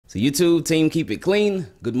So YouTube team, keep it clean.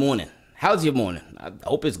 Good morning. How's your morning? I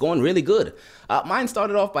hope it's going really good. Mine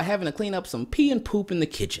started off by having to clean up some pee and poop in the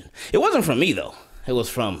kitchen. It wasn't from me though. It was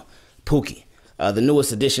from Pookie, the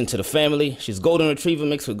newest addition to the family. She's golden retriever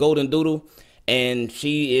mixed with golden doodle, and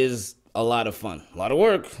she is a lot of fun. A lot of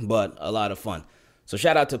work, but a lot of fun. So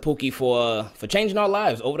shout out to Pookie for changing our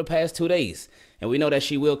lives over the past 2 days. And we know that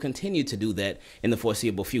she will continue to do that in the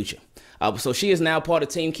foreseeable future. So she is now part of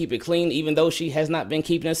Team Keep It Clean, even though she has not been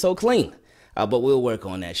keeping it so clean. But we'll work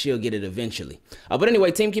on that. She'll get it eventually. But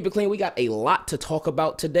anyway, Team Keep It Clean, we got a lot to talk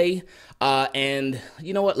about today. And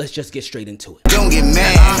you know what? Let's just get straight into it. Don't get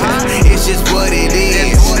mad. It's just what it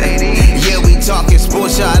is. Yeah, we talking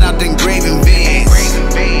sports. Shout out to Ingravenvids.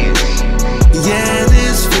 Yeah,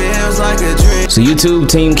 this feels like a dream. So YouTube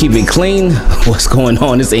team, keep it clean. What's going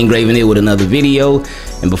on? It's Ingravenvids with another video.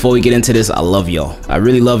 And before we get into this, I love y'all. I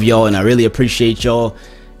really love y'all, and I really appreciate y'all.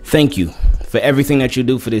 Thank you for everything that you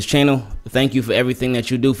do for this channel. Thank you for everything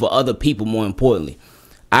that you do for other people, more importantly.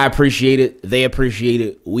 I appreciate it. They appreciate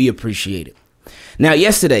it. We appreciate it. Now,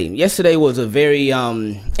 yesterday was a very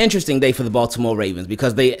interesting day for the Baltimore Ravens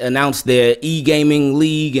because they announced their e-gaming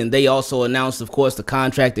league, and they also announced, of course, the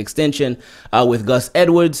contract extension with Gus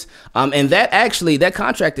Edwards. And that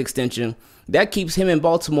contract extension, that keeps him in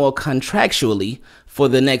Baltimore contractually for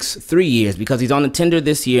the next 3 years because he's on the tender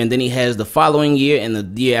this year, and then he has the following year and the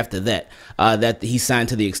year after that that he signed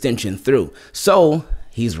to the extension through. So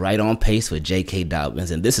he's right on pace with J.K.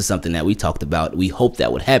 Dobbins, and this is something that we talked about. We hoped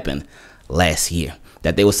that would happen last year,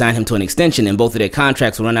 that they will sign him to an extension and both of their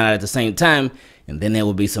contracts will run out at the same time, and then there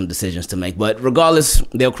will be some decisions to make. But regardless,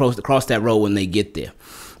 they'll cross that road when they get there.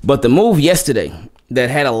 But the move yesterday that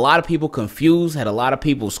had a lot of people confused, had a lot of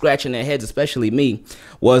people scratching their heads, especially me,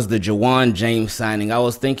 was the Juwan James signing. I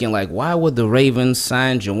was thinking, like, why would the Ravens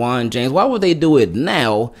sign Juwan James? Why would they do it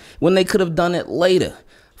now when they could have done it later?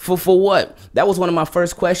 For what? That was one of my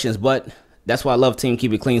first questions, but that's why I love Team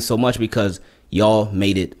Keep It Clean so much, because y'all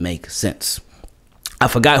made it make sense. I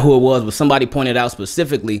forgot who it was, but somebody pointed out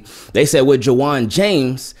specifically. They said with Juwan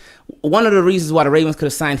James, one of the reasons why the Ravens could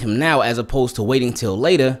have signed him now as opposed to waiting till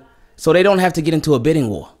later, so they don't have to get into a bidding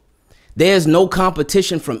war. There's no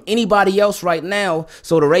competition from anybody else right now,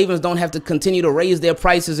 so the Ravens don't have to continue to raise their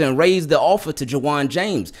prices and raise the offer to Juwan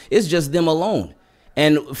James. It's just them alone.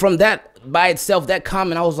 And from that by itself, that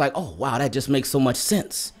comment, I was like, oh, wow, that just makes so much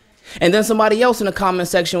sense. And then somebody else in the comment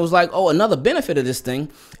section was like, oh, another benefit of this thing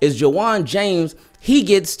is Juwan James, he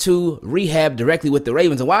gets to rehab directly with the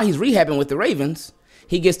Ravens. And while he's rehabbing with the Ravens,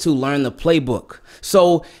 he gets to learn the playbook.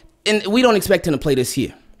 So, and we don't expect him to play this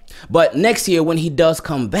year. But next year, when he does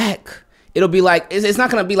come back, it'll be like, it's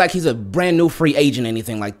not going to be like he's a brand new free agent or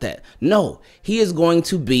anything like that. No, he is going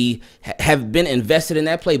to have been invested in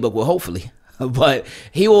that playbook, well, hopefully. But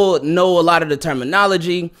he will know a lot of the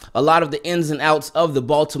terminology, a lot of the ins and outs of the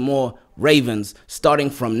Baltimore Ravens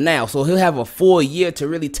starting from now. So he'll have a full year to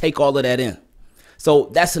really take all of that in.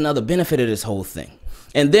 So that's another benefit of this whole thing.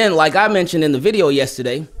 And then, like I mentioned in the video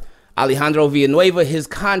yesterday, Alejandro Villanueva, his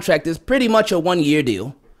contract is pretty much a one-year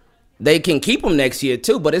deal. They can keep him next year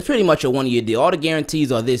too, but it's pretty much a one-year deal. All the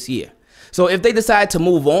guarantees are this year. So if they decide to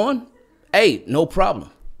move on, hey, no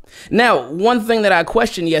problem. Now, one thing that I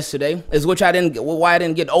questioned yesterday is why I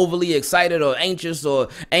didn't get overly excited or anxious or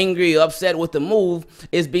angry or upset with the move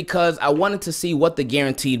is because I wanted to see what the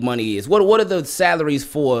guaranteed money is. What are the salaries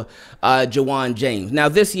for Juwan James? Now,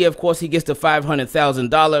 this year, of course, he gets the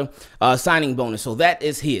 $500,000 signing bonus, so that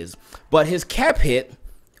is his. But his cap hit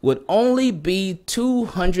would only be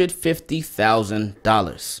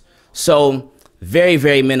 $250,000. So very,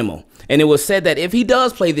 very minimal. And it was said that if he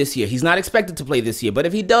does play this year, he's not expected to play this year, but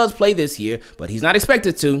if he does play this year, but he's not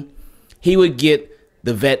expected to, he would get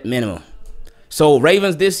the vet minimum. So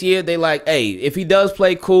Ravens this year, they like, hey, if he does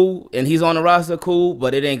play, cool, and he's on the roster, cool,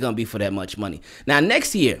 but it ain't going to be for that much money. Now,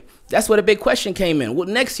 next year, that's where the big question came in. Well,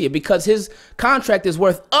 next year, because his contract is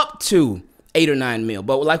worth up to $8 or $9 million.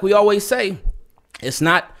 But like we always say, it's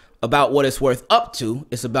not about what it's worth up to.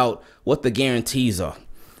 It's about what the guarantees are.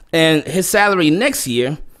 And his salary next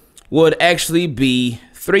year would actually be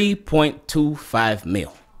 $3.25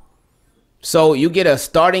 million. So you get a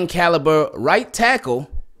starting caliber right tackle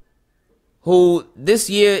who this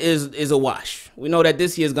year is a wash. We know that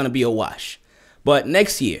this year is going to be a wash. But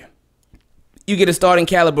next year, you get a starting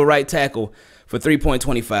caliber right tackle for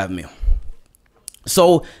 $3.25 million.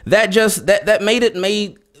 So that made it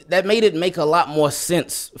make a lot more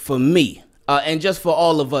sense for me and just for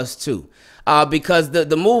all of us too. Because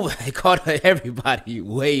the move caught everybody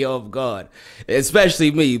way off guard,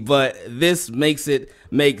 especially me. But this makes it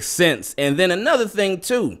make sense. And then another thing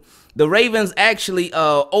too the Ravens actually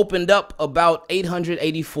opened up about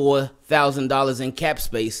 $884,000 in cap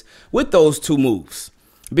space with those two moves.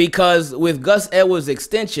 Because with Gus Edwards'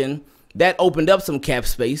 extension, that opened up some cap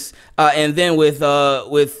space. And then with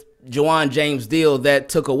Juwan James' deal, that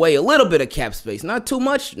took away a little bit of cap space. Not too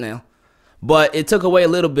much now, but it took away a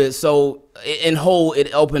little bit. So in whole,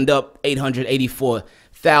 it opened up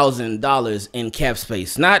 $884,000 in cap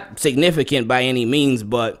space. Not significant by any means,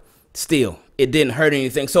 but still, it didn't hurt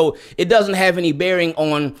anything. So it doesn't have any bearing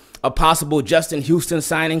on a possible Justin Houston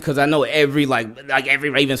signing, because I know every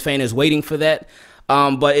Ravens fan is waiting for that.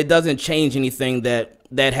 But it doesn't change anything that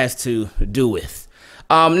has to do with.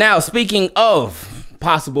 Now, speaking of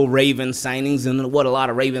possible Ravens signings and what a lot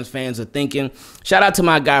of Ravens fans are thinking, shout out to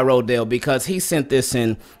my guy Rodell, because he sent this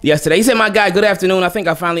in yesterday. He said, "My guy, good afternoon. I think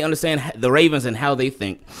I finally understand the Ravens and how they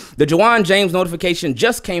think. The Juwan James notification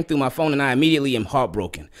just came through my phone and I immediately am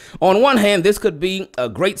heartbroken. On one hand, this could be a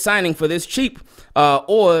great signing for this cheap,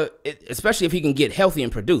 especially if he can get healthy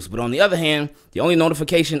and produce. But on the other hand, the only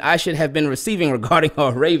notification I should have been receiving regarding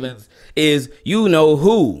our Ravens is you know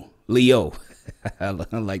who, Leo." I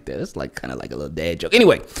like that. It's like kind of like a little dad joke.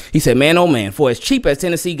 Anyway, he said, "Man, oh man, for as cheap as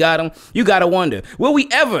Tennessee got him, you got to wonder, will we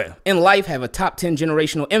ever in life have a top 10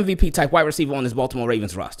 generational MVP type wide receiver on this Baltimore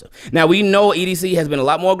Ravens roster? Now, we know EDC has been a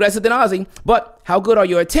lot more aggressive than Ozzie, but how good are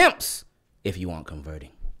your attempts if you aren't converting?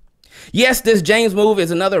 Yes, this James move is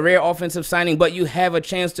another rare offensive signing, but you have a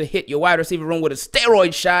chance to hit your wide receiver room with a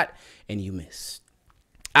steroid shot, and you miss.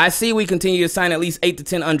 I see we continue to sign at least 8 to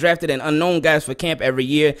 10 undrafted and unknown guys for camp every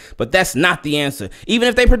year, but that's not the answer. Even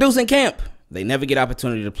if they produce in camp, they never get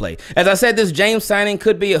opportunity to play. As I said, this James signing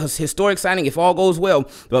could be a historic signing if all goes well,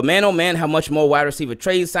 but man, oh man, how much more wide receiver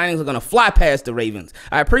trade signings are going to fly past the Ravens.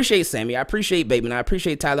 I appreciate Sammy, I appreciate Bateman, I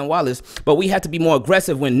appreciate Tylan Wallace, but we have to be more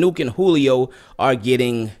aggressive when Nuke and Julio are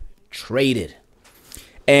getting traded."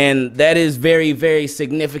 And that is very, very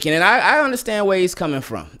significant, and I understand where he's coming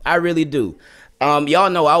from. I really do. Y'all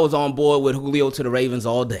know I was on board with Julio to the Ravens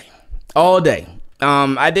all day. All day.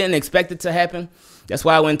 I didn't expect it to happen. That's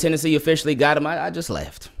why when Tennessee officially got him, I just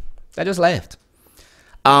laughed. I just laughed.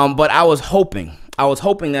 But I was hoping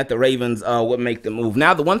that the Ravens would make the move.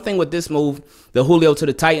 Now, the one thing with this move, the Julio to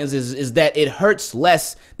the Titans, is that it hurts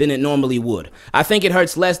less than it normally would. I think it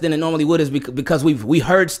hurts less than it normally would is because we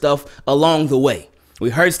heard stuff along the way. We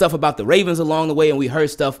heard stuff about the Ravens along the way, and we heard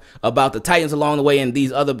stuff about the Titans along the way and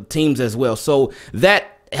these other teams as well. So that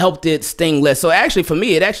helped it sting less. So actually, for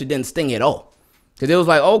me, it actually didn't sting at all. Because it was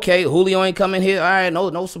like, okay, Julio ain't coming here. All right,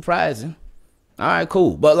 no surprising. All right,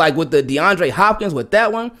 cool. But like with the DeAndre Hopkins, with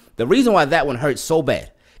that one, the reason why that one hurts so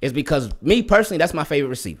bad is because me personally, that's my favorite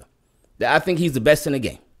receiver. I think he's the best in the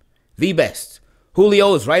game. The best.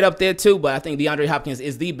 Julio is right up there too, but I think DeAndre Hopkins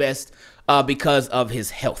is the best because of his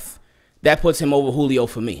health. That puts him over Julio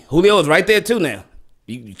for me. Julio is right there too now.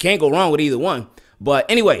 You can't go wrong with either one. But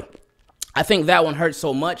anyway, I think that one hurts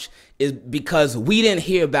so much is because we didn't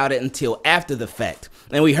hear about it until after the fact.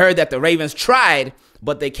 And we heard that the Ravens tried,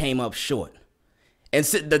 but they came up short. And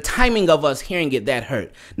so the timing of us hearing it, that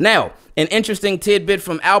hurt. Now, an interesting tidbit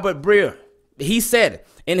from Albert Breer. He said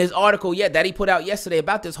in his article that he put out yesterday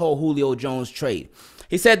about this whole Julio Jones trade.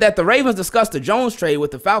 He said that the Ravens discussed the Jones trade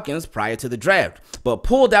with the Falcons prior to the draft, but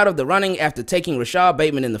pulled out of the running after taking Rashad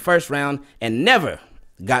Bateman in the first round and never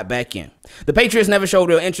got back in. The Patriots never showed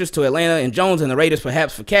real interest to Atlanta, and Jones and the Raiders,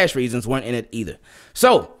 perhaps for cash reasons, weren't in it either.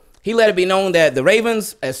 So he let it be known that the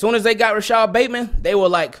Ravens, as soon as they got Rashad Bateman, they were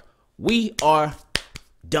like, we are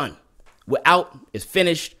done. We're out. It's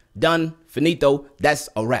finished. Done. Finito. That's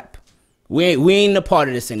a wrap. We ain't a part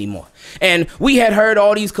of this anymore. And we had heard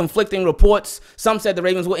all these conflicting reports. Some said the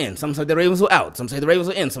Ravens were in. Some said the Ravens were out. Some said the Ravens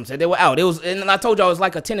were in. Some said they were out. And I told y'all it was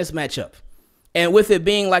like a tennis matchup. And with it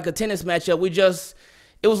being like a tennis matchup,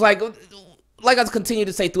 it was like I continue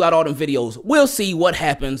to say throughout all them videos, we'll see what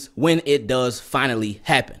happens when it does finally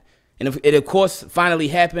happen. And if it, of course, finally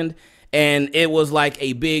happened, and it was like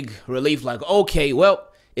a big relief, like, okay, well,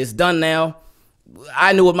 it's done now.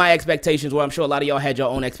 I knew what my expectations were. I'm sure a lot of y'all had your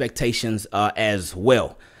own expectations as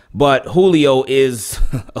well. But Julio is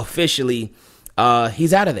officially,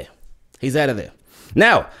 he's out of there. He's out of there.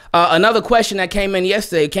 Now, another question that came in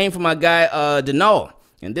yesterday came from my guy, Denal.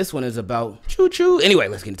 And this one is about choo-choo. Anyway,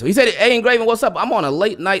 let's get into it. He said, "Hey, Ingraven, what's up? I'm on a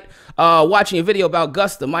late night watching a video about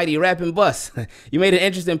Gus, the mighty rapping bus. You made an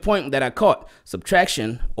interesting point that I caught.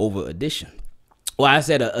 Subtraction over addition." Well, I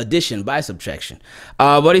said addition by subtraction.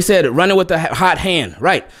 But he said, running with the hot hand.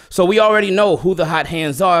 Right. So we already know who the hot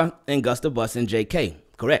hands are in Gus the Bus and JK.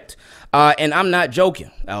 Correct. And I'm not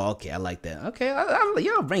joking. Oh, okay, I like that. Okay,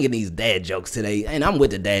 y'all bringing these dad jokes today, and I'm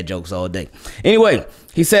with the dad jokes all day. Anyway,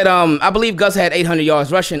 he said, I believe Gus had 800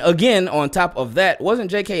 yards rushing. Again, on top of that,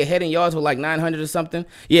 wasn't JK ahead in yards with like 900 or something?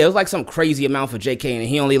 Yeah, it was like some crazy amount for JK, and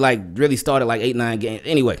he only like really started like 8-9 games.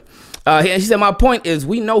 Anyway, he said, my point is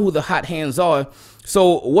we know who the hot hands are.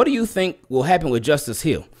 So what do you think will happen with Justice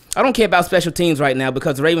Hill? I don't care about special teams right now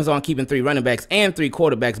because the Ravens aren't keeping 3 running backs and 3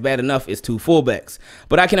 quarterbacks. Bad enough is 2 fullbacks.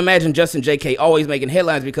 But I can imagine Justin JK always making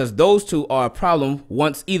headlines because those 2 are a problem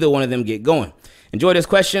once either one of them get going. Enjoy this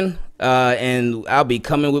question, and I'll be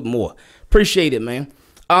coming with more. Appreciate it, man.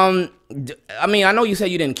 I mean, I know you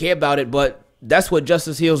said you didn't care about it, but that's what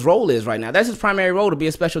Justice Hill's role is right now. That's his primary role, to be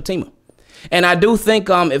a special teamer. And I do think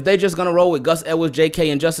if they're just going to roll with Gus Edwards,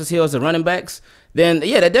 JK, and Justice Hill as the running backs, then,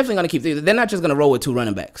 yeah, they're definitely going to keep these. They're not just going to roll with 2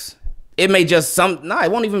 running backs. It may just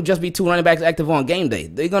it won't even just be 2 running backs active on game day.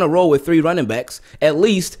 They're going to roll with 3 running backs at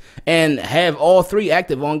least and have all 3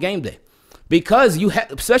 active on game day. Because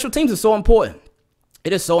special teams is so important.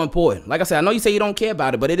 It is so important. Like I said, I know you say you don't care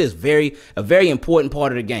about it, but it is a very important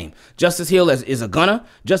part of the game. Justice Hill is a gunner.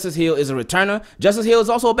 Justice Hill is a returner. Justice Hill is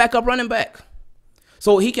also a backup running back.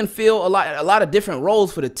 So he can fill a lot of different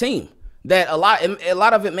roles for the team. That a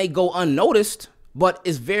lot of it may go unnoticed, but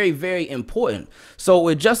it's very, very important. So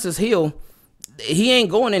with Justice Hill, he ain't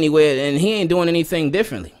going anywhere and he ain't doing anything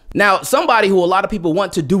differently. Now, somebody who a lot of people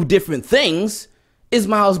want to do different things is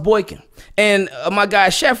Miles Boykin. And my guy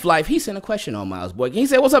Chef Life, he sent a question on Miles Boykin. He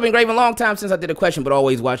said, what's up, Ingraven? Long time since I did a question, but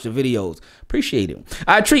always watch the videos. Appreciate it.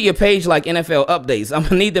 I treat your page like NFL updates. I'm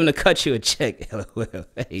going to need them to cut you a check.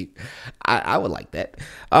 Hey, I would like that.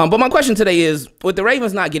 But my question today is, with the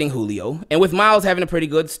Ravens not getting Julio, and with Miles having a pretty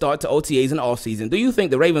good start to OTAs in the offseason, do you think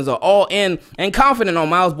the Ravens are all in and confident on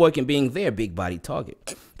Miles Boykin being their big body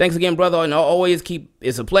target? Thanks again, brother. And always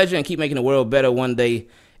it's a pleasure, and keep making the world better one day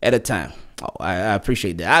at a time. Oh, I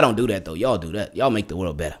appreciate that. I don't do that, though. Y'all do that. Y'all make the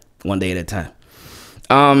world better one day at a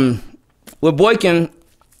time. With Boykin,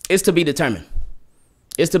 it's to be determined.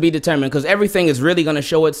 It's to be determined because everything is really going to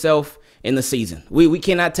show itself in the season. We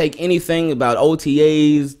cannot take anything about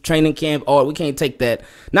OTAs, training camp, or we can't take that.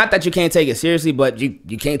 Not that you can't take it seriously, but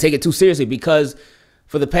you can't take it too seriously because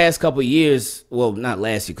for the past couple of years, well, not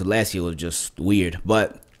last year because last year was just weird,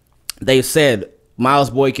 but they've said Miles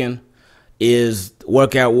Boykin is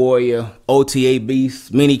workout warrior, OTA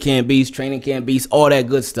beast, mini camp beast, training camp beast, all that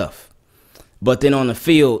good stuff. But then on the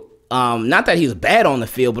field, not that he's bad on the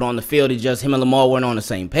field, but on the field, him and Lamar weren't on the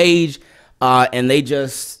same page, and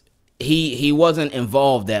he wasn't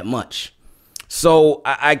involved that much. So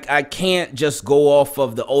I can't just go off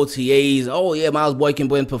of the OTAs. Oh yeah, Miles Boykin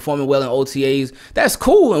been performing well in OTAs. That's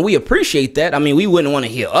cool, and we appreciate that. I mean, we wouldn't want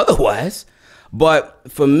to hear otherwise. But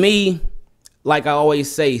for me, like I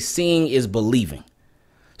always say, seeing is believing.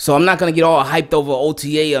 So I'm not going to get all hyped over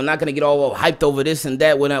OTA. I'm not going to get all hyped over this and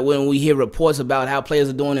that when we hear reports about how players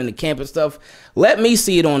are doing in the camp and stuff. Let me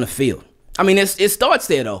see it on the field. I mean, it starts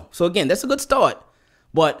there, though. So, again, that's a good start.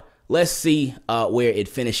 But let's see where it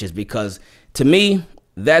finishes because, to me,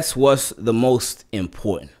 that's what's the most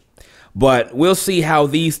important. But we'll see how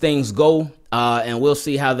these things go, and we'll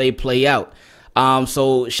see how they play out.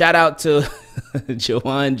 So shout out to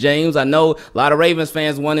Juwan James. I know a lot of Ravens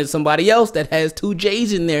fans wanted somebody else that has 2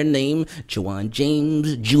 J's in their name. Juwan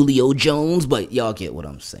James, Julio Jones, but y'all get what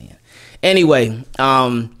I'm saying. Anyway,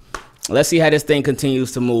 let's see how this thing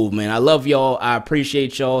continues to move, man. I love y'all. I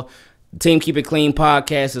appreciate y'all. Team Keep It Clean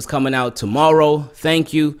podcast is coming out tomorrow.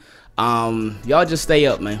 Thank you. Y'all just stay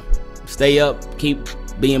up, man. Stay up. Keep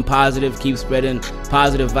being positive. Keep spreading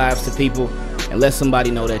positive vibes to people. And let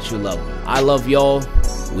somebody know that you love them. I love y'all.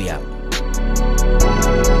 We out.